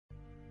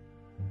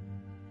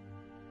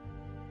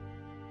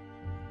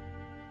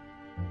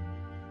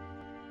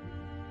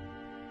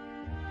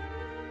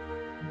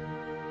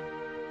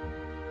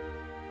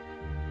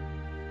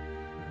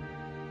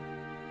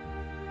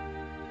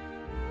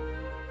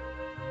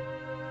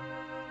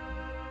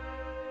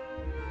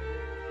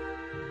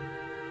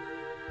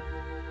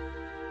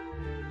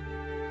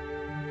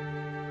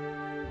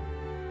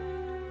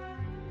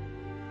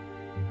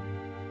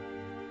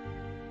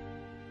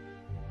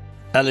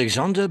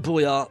Alexander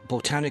Buia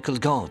Botanical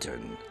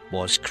Garden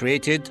was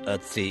created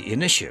at the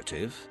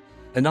initiative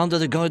and under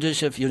the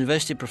guidance of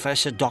University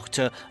Professor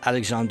Dr.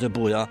 Alexander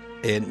Buia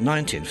in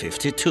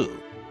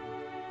 1952.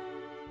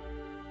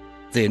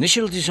 The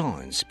initial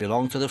designs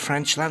belong to the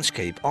French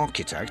landscape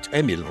architect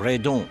Émile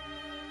Redon,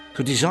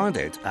 who designed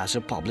it as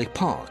a public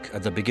park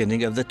at the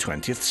beginning of the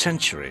 20th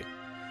century,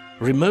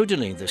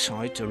 remodeling the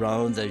site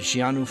around the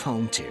Gianu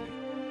fountain.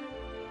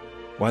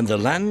 When the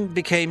land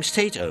became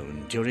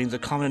state-owned during the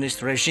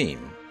communist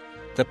regime,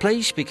 the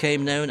place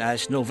became known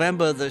as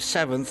November the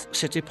 7th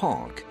City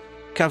Park,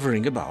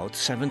 covering about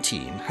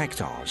 17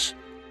 hectares.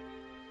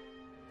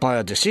 By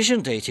a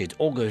decision dated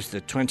August the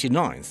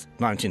 29th,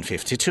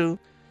 1952,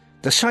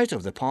 the site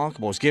of the park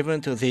was given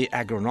to the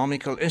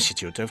Agronomical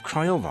Institute of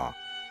Craiova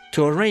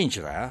to arrange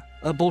there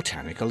a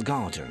botanical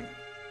garden.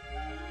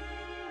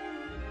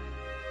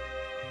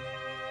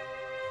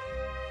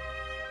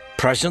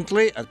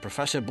 Presently, at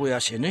Professor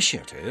Buia's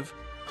initiative,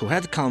 who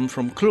had come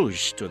from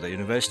Cluj to the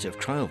University of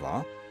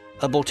Craiova,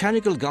 a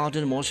botanical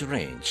garden was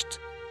arranged,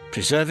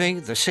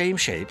 preserving the same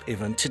shape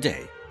even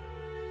today.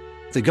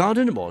 The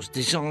garden was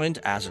designed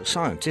as a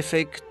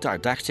scientific,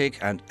 didactic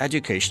and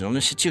educational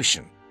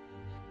institution.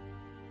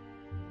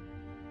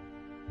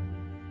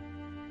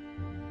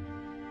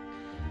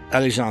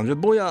 Alexander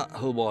Buia,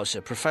 who was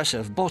a professor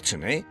of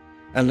botany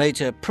and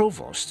later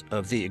provost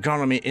of the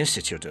Agronomy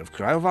Institute of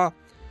Craiova,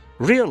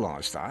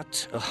 realized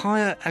that a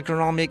higher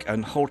agronomic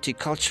and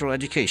horticultural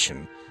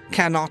education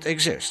cannot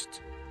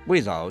exist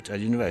without a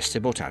university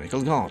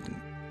botanical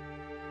garden.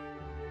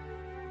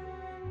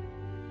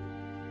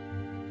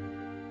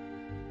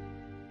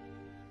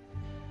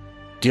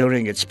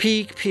 During its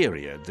peak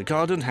period, the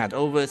garden had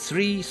over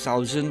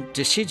 3,000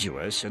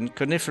 deciduous and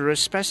coniferous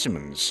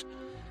specimens,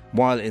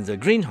 while in the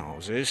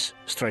greenhouses,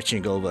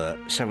 stretching over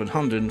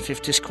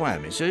 750 square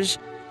meters,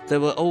 there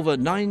were over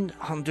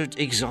 900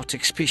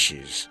 exotic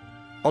species,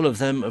 all of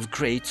them of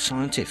great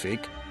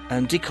scientific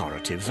and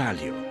decorative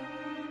value.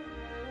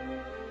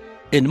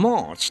 In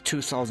March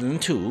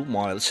 2002,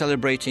 while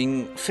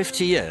celebrating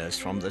 50 years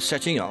from the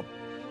setting up,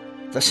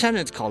 the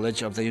Senate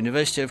College of the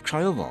University of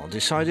Craiova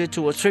decided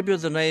to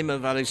attribute the name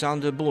of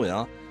Alexander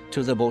Buia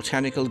to the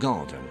Botanical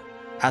Garden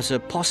as a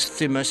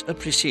posthumous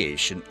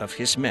appreciation of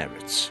his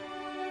merits.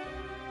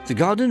 The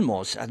garden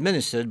was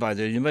administered by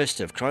the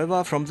University of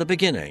Craiova from the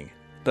beginning,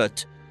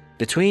 but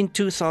between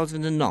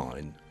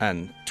 2009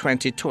 and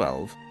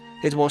 2012,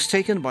 it was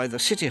taken by the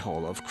City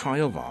Hall of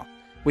Craiova,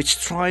 which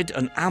tried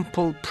an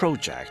ample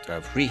project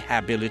of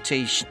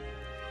rehabilitation.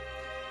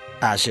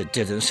 As it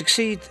didn't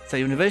succeed, the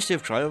University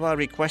of Craiova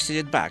requested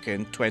it back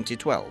in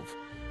 2012,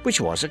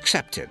 which was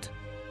accepted.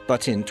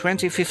 But in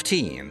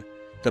 2015,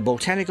 the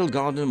Botanical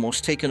Garden was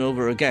taken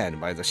over again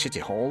by the City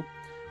Hall,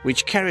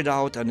 which carried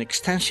out an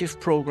extensive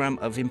program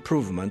of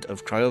improvement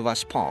of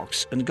Craiova's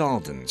parks and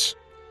gardens,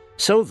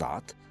 so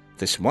that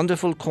this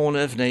wonderful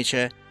corner of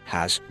nature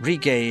has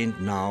regained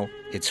now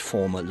its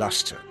former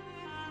luster.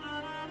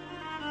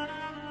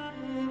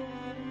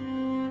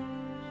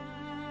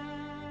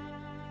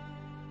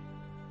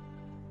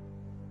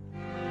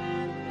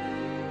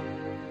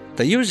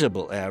 The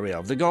usable area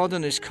of the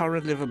garden is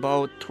currently of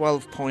about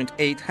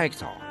 12.8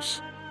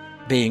 hectares.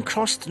 Being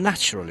crossed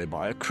naturally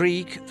by a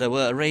creek, there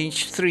were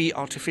arranged 3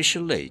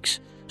 artificial lakes,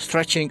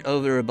 stretching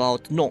over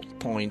about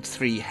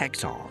 0.3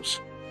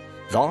 hectares.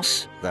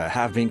 Thus, there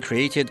have been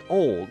created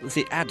all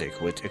the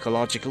adequate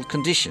ecological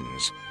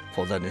conditions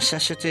for the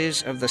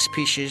necessities of the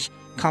species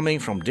coming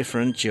from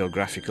different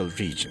geographical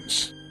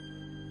regions.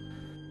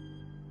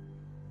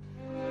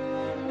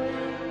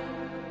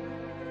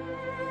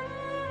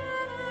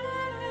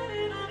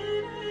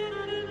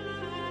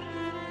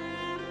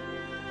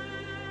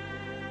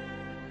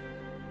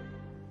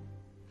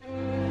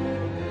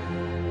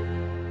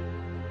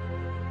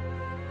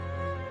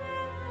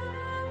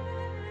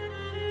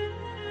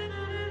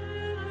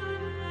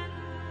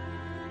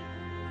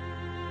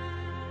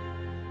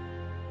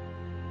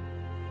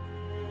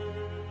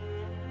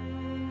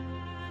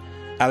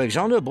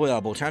 Alexander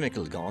Buia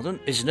Botanical Garden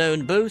is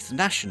known both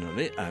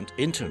nationally and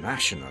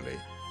internationally,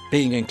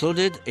 being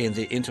included in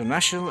the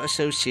International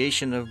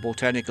Association of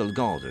Botanical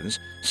Gardens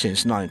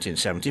since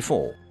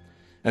 1974,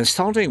 and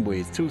starting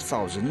with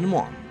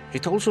 2001,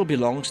 it also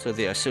belongs to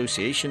the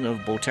Association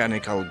of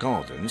Botanical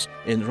Gardens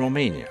in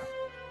Romania.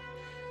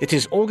 It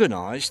is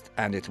organized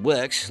and it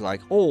works like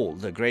all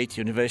the great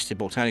university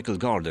botanical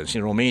gardens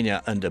in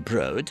Romania and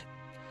abroad,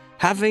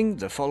 having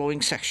the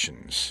following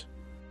sections: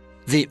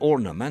 the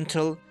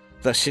ornamental,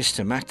 the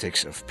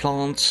systematics of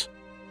plants,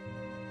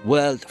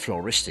 world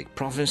floristic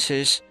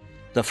provinces,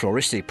 the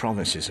floristic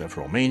provinces of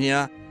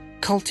Romania,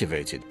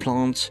 cultivated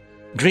plants,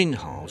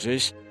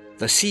 greenhouses,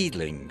 the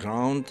seedling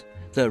ground,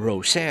 the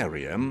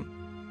rosarium,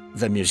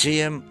 the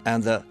museum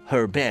and the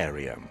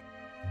herbarium.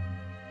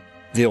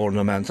 The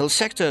ornamental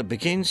sector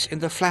begins in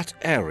the flat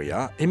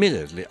area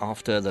immediately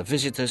after the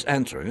visitor's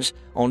entrance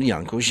on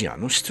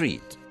Iancu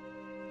Street.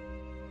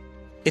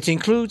 It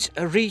includes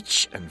a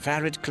rich and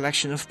varied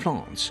collection of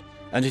plants,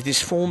 and it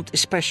is formed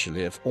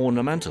especially of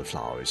ornamental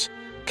flowers,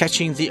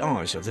 catching the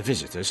eyes of the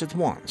visitors at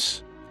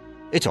once.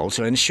 It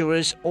also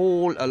ensures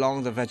all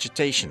along the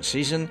vegetation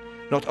season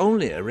not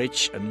only a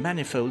rich and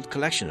manifold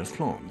collection of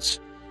plants,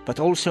 but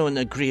also an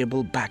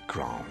agreeable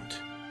background.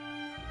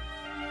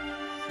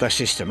 The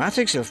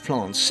systematics of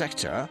plants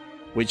sector,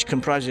 which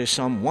comprises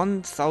some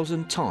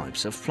 1,000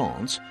 types of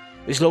plants,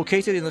 is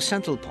located in the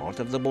central part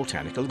of the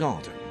botanical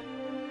garden.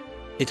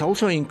 It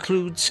also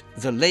includes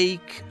the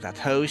lake that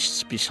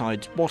hosts,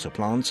 besides water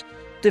plants,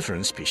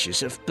 different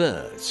species of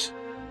birds.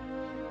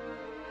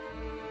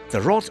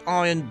 The wrought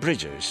iron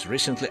bridges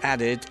recently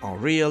added are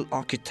real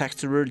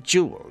architectural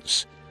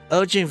jewels,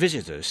 urging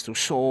visitors to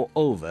soar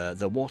over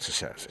the water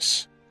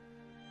surface.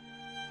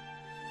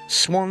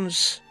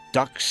 Swans,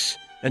 ducks,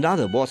 and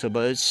other water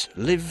birds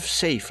live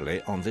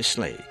safely on this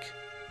lake.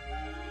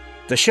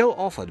 The show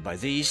offered by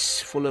these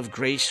full of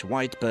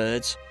grace-white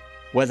birds,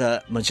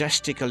 whether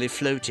majestically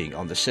floating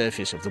on the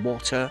surface of the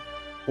water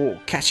or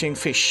catching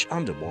fish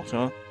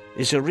underwater,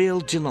 is a real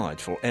delight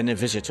for any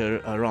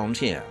visitor around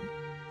here.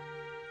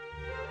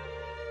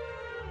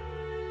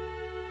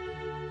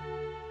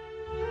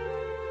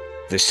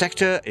 This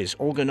sector is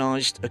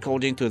organized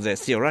according to the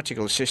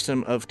theoretical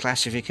system of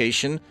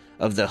classification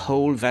of the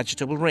whole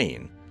vegetable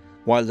range,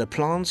 while the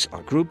plants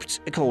are grouped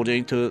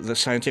according to the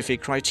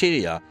scientific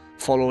criteria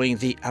following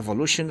the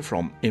evolution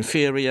from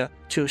inferior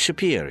to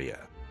superior.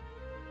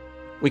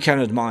 We can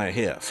admire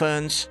here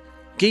ferns,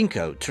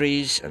 ginkgo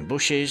trees and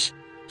bushes,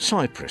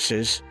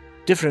 cypresses,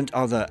 different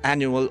other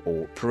annual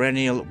or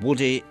perennial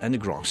woody and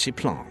grassy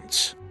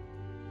plants.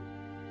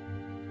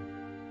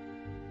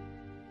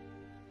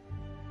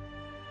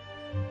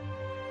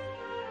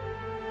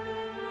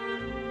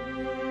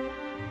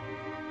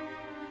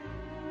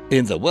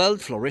 In the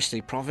world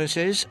floristic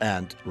provinces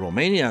and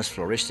Romania's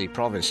floristic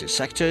provinces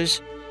sectors,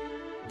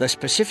 the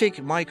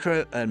specific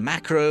micro and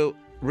macro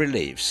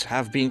reliefs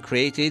have been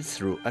created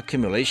through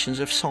accumulations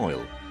of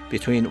soil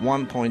between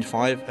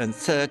 1.5 and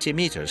 30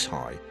 meters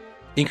high,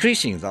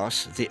 increasing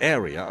thus the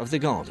area of the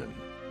garden.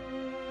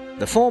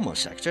 The former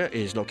sector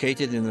is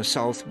located in the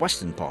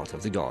southwestern part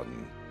of the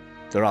garden.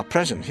 There are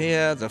present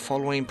here the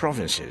following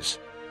provinces: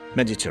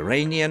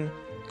 Mediterranean,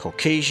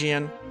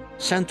 Caucasian,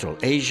 Central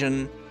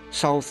Asian,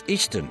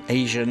 Southeastern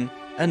Asian,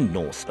 and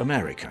North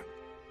American.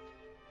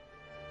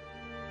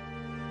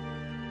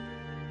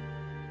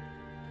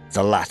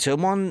 The latter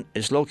one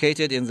is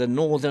located in the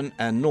northern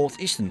and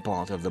northeastern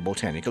part of the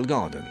botanical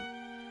garden.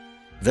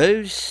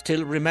 Those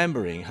still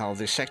remembering how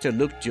this sector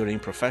looked during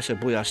Professor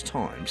Buia's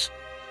times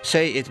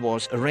say it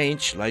was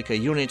arranged like a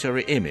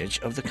unitary image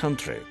of the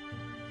country.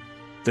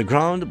 The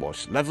ground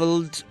was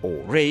leveled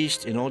or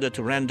raised in order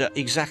to render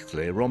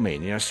exactly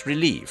Romania's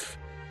relief,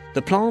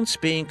 the plants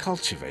being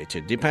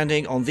cultivated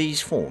depending on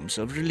these forms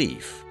of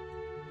relief.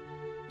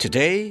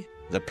 Today,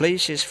 the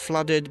place is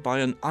flooded by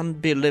an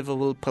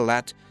unbelievable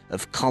palette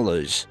of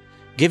colors,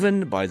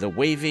 given by the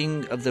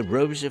waving of the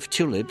rows of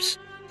tulips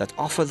that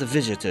offer the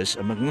visitors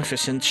a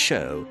magnificent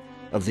show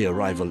of the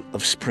arrival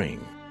of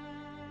spring.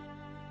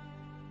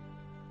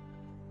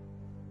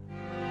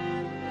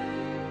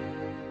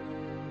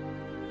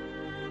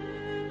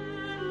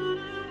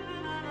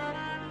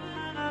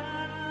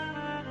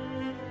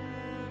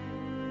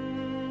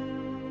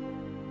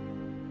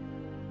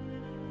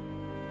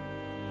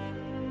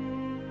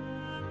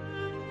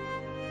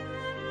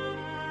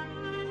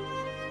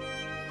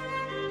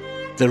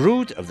 The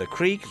route of the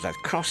creek that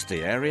crossed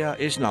the area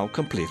is now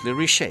completely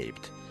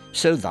reshaped,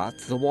 so that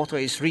the water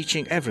is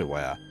reaching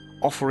everywhere,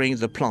 offering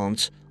the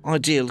plants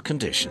ideal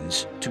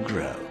conditions to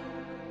grow.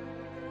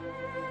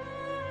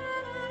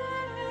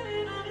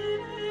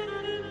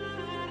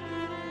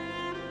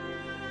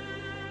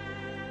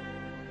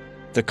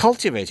 The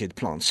cultivated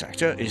plant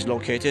sector is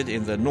located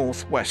in the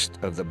northwest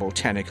of the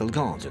botanical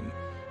garden,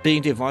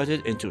 being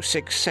divided into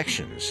 6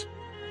 sections: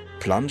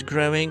 plant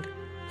growing,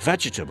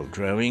 vegetable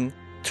growing,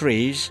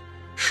 trees,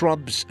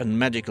 shrubs and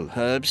medical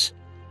herbs,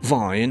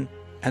 vine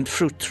and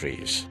fruit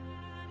trees.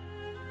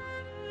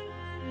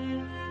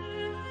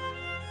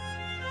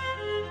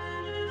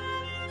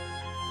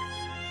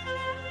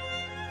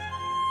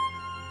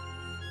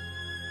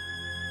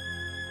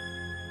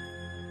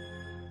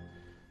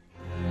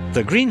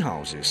 The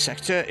greenhouses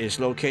sector is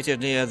located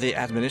near the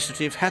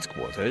administrative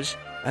headquarters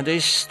and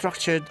is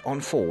structured on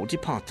 4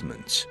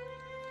 departments.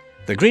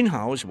 The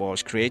greenhouse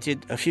was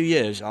created a few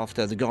years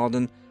after the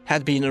garden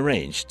had been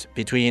arranged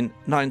between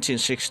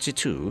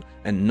 1962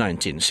 and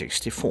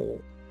 1964.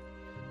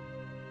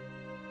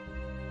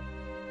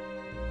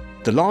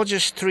 The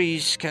largest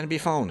trees can be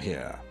found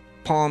here: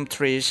 palm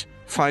trees,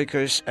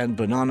 ficus and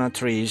banana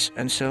trees,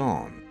 and so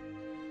on.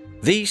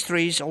 These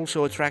trees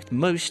also attract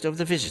most of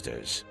the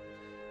visitors.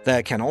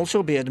 There can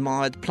also be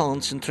admired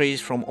plants and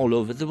trees from all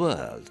over the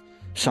world,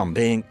 some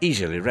being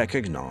easily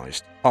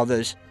recognized,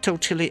 others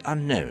totally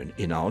unknown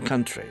in our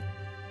country.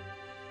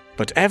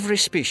 But every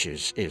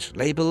species is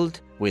labeled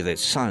with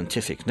its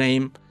scientific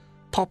name,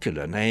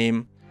 popular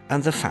name,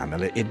 and the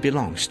family it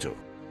belongs to.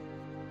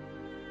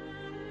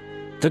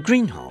 The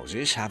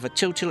greenhouses have a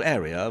total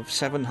area of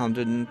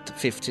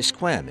 750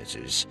 square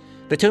meters,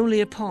 but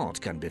only a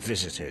part can be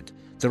visited,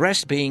 the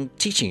rest being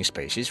teaching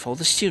spaces for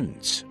the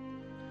students.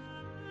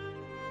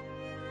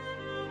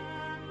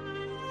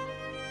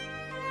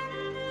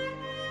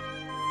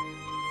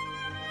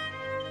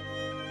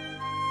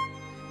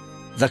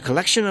 The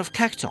collection of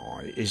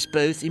cacti is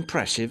both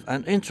impressive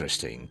and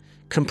interesting,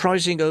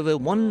 comprising over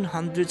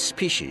 100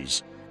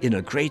 species in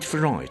a great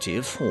variety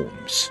of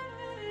forms.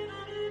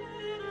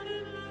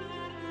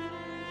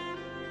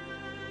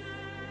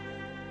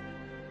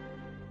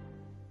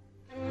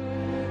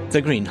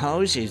 The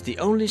greenhouse is the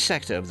only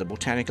sector of the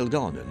botanical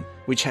garden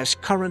which has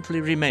currently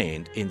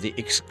remained in the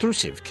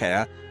exclusive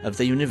care of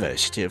the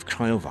University of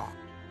Craiova.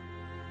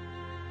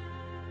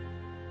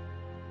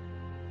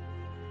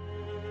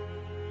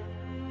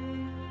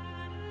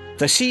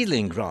 The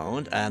seedling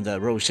ground and the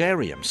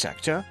rosarium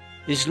sector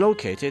is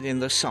located in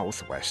the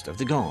southwest of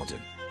the garden.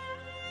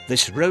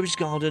 This rose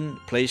garden,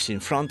 placed in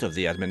front of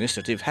the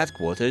administrative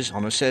headquarters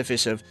on a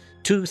surface of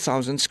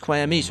 2,000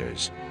 square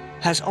meters,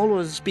 has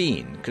always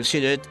been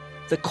considered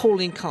the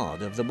calling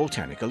card of the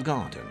botanical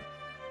garden.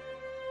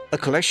 A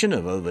collection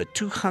of over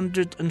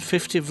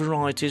 250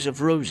 varieties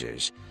of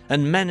roses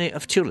and many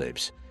of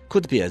tulips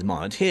could be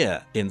admired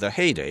here in the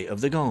heyday of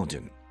the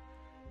garden.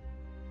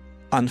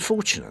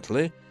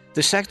 Unfortunately,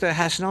 the sector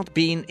has not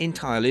been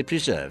entirely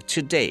preserved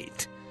to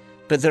date,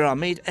 but there are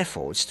made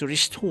efforts to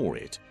restore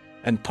it,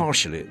 and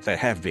partially they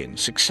have been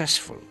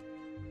successful.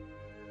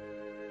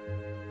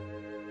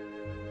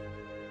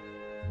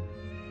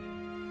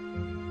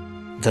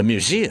 The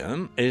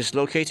museum is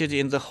located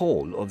in the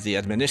hall of the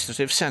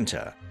administrative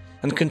center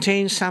and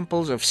contains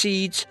samples of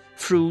seeds,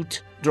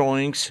 fruit,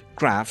 drawings,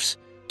 graphs,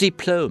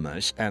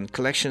 diplomas and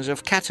collections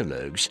of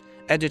catalogues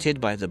edited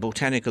by the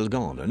Botanical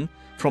Garden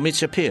from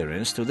its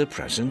appearance to the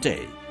present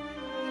day.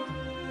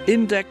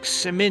 Index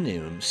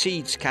Seminum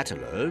Seeds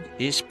Catalogue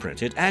is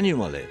printed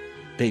annually,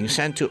 being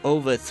sent to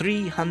over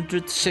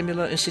 300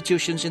 similar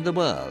institutions in the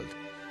world,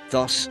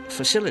 thus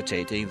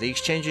facilitating the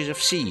exchanges of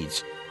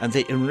seeds and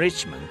the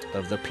enrichment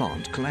of the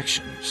plant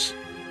collections.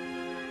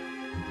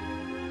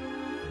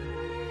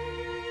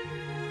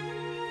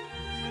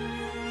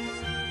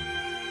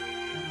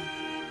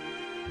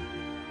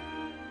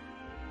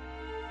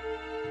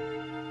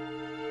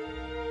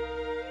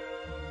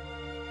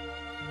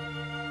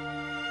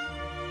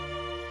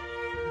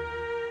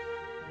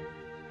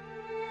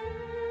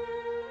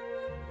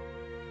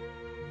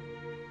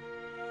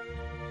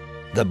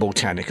 The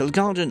Botanical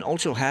Garden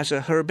also has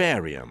a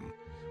herbarium,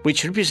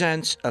 which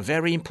represents a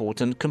very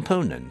important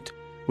component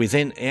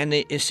within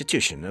any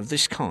institution of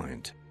this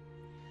kind.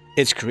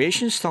 Its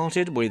creation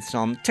started with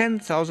some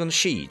 10,000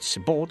 sheets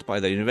bought by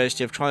the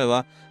University of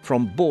Craiova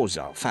from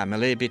Boza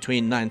family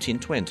between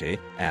 1920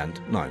 and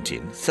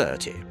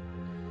 1930.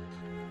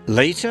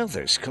 Later,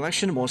 this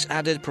collection was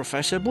added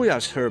Professor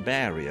Buia's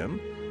herbarium,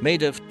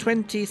 made of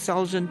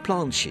 20,000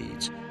 plant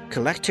sheets,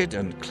 collected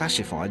and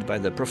classified by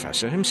the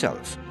professor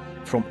himself,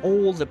 from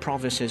all the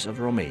provinces of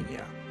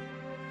Romania.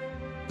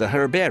 The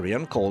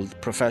herbarium, called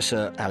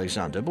Professor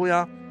Alexander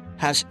Buia,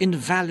 has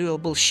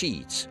invaluable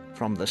sheets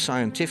from the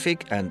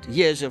scientific and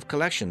years of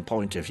collection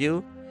point of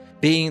view,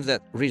 being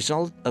the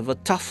result of a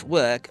tough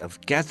work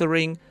of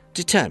gathering,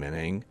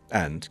 determining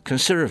and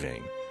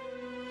conserving.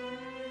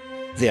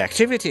 The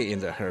activity in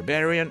the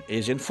herbarium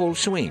is in full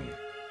swing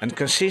and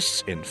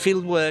consists in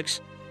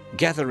fieldworks,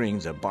 gathering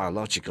the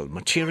biological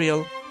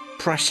material,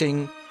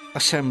 pressing,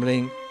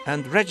 assembling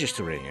and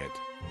registering it,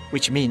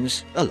 which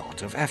means a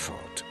lot of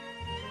effort.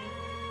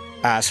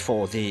 As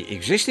for the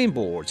existing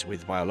boards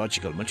with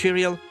biological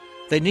material,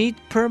 they need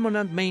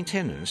permanent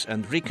maintenance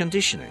and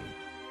reconditioning.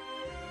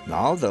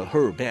 Now the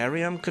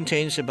herbarium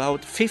contains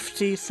about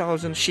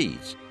 50,000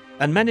 sheets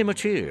and many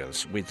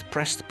materials with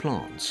pressed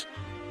plants.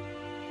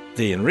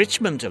 The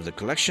enrichment of the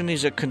collection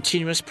is a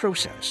continuous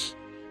process,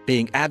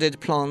 being added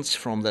plants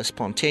from the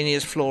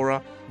spontaneous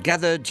flora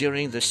gathered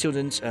during the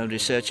students' and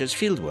researchers'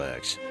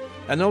 fieldworks,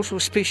 and also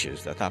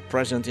species that are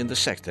present in the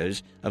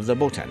sectors of the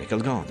Botanical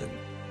Garden.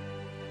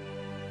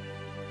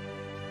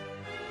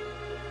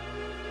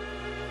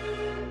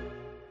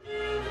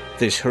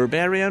 This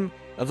herbarium,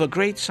 of a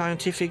great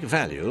scientific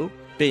value,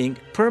 being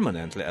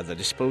permanently at the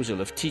disposal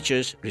of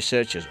teachers,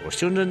 researchers or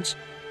students,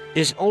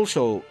 is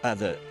also at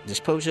the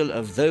disposal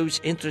of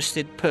those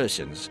interested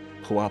persons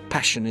who are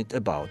passionate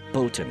about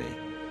botany.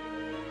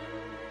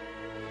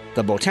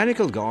 The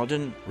Botanical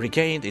Garden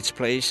regained its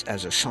place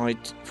as a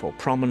site for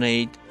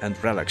promenade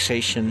and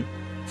relaxation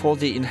for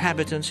the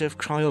inhabitants of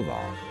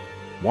Craiova,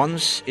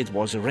 once it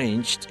was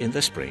arranged in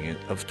the spring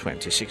of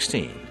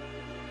 2016.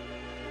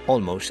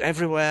 Almost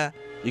everywhere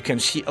you can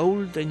see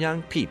old and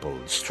young people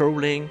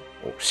strolling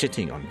or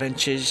sitting on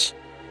benches,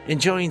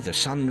 enjoying the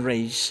sun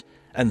rays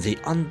and the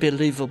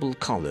unbelievable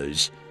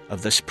colors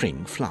of the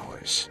spring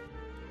flowers.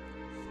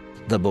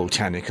 The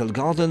Botanical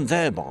Garden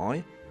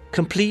thereby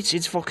completes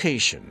its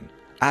vocation,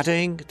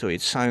 adding to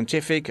its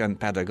scientific and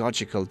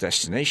pedagogical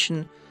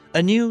destination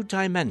a new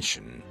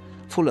dimension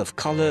full of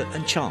color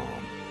and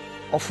charm,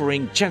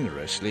 offering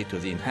generously to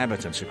the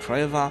inhabitants of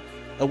Craiova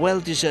a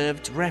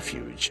well-deserved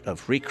refuge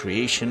of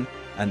recreation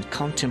and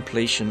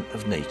contemplation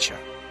of nature.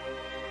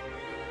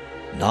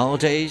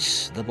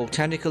 Nowadays, the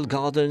botanical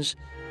gardens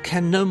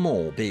can no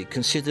more be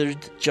considered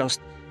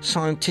just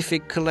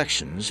scientific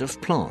collections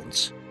of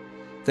plants.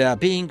 They are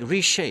being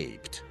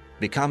reshaped,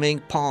 becoming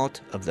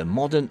part of the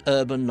modern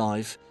urban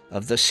life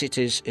of the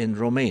cities in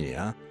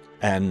Romania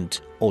and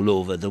all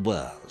over the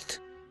world.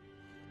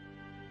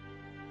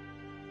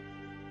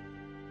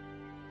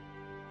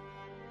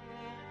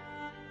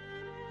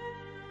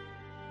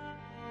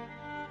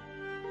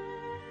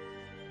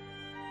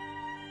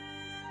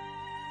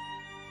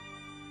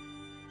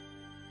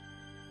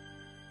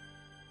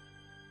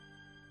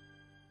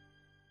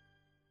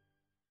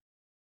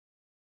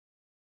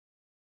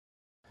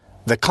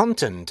 The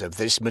content of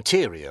this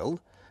material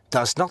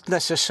does not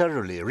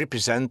necessarily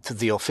represent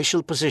the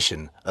official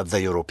position of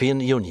the European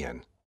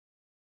Union.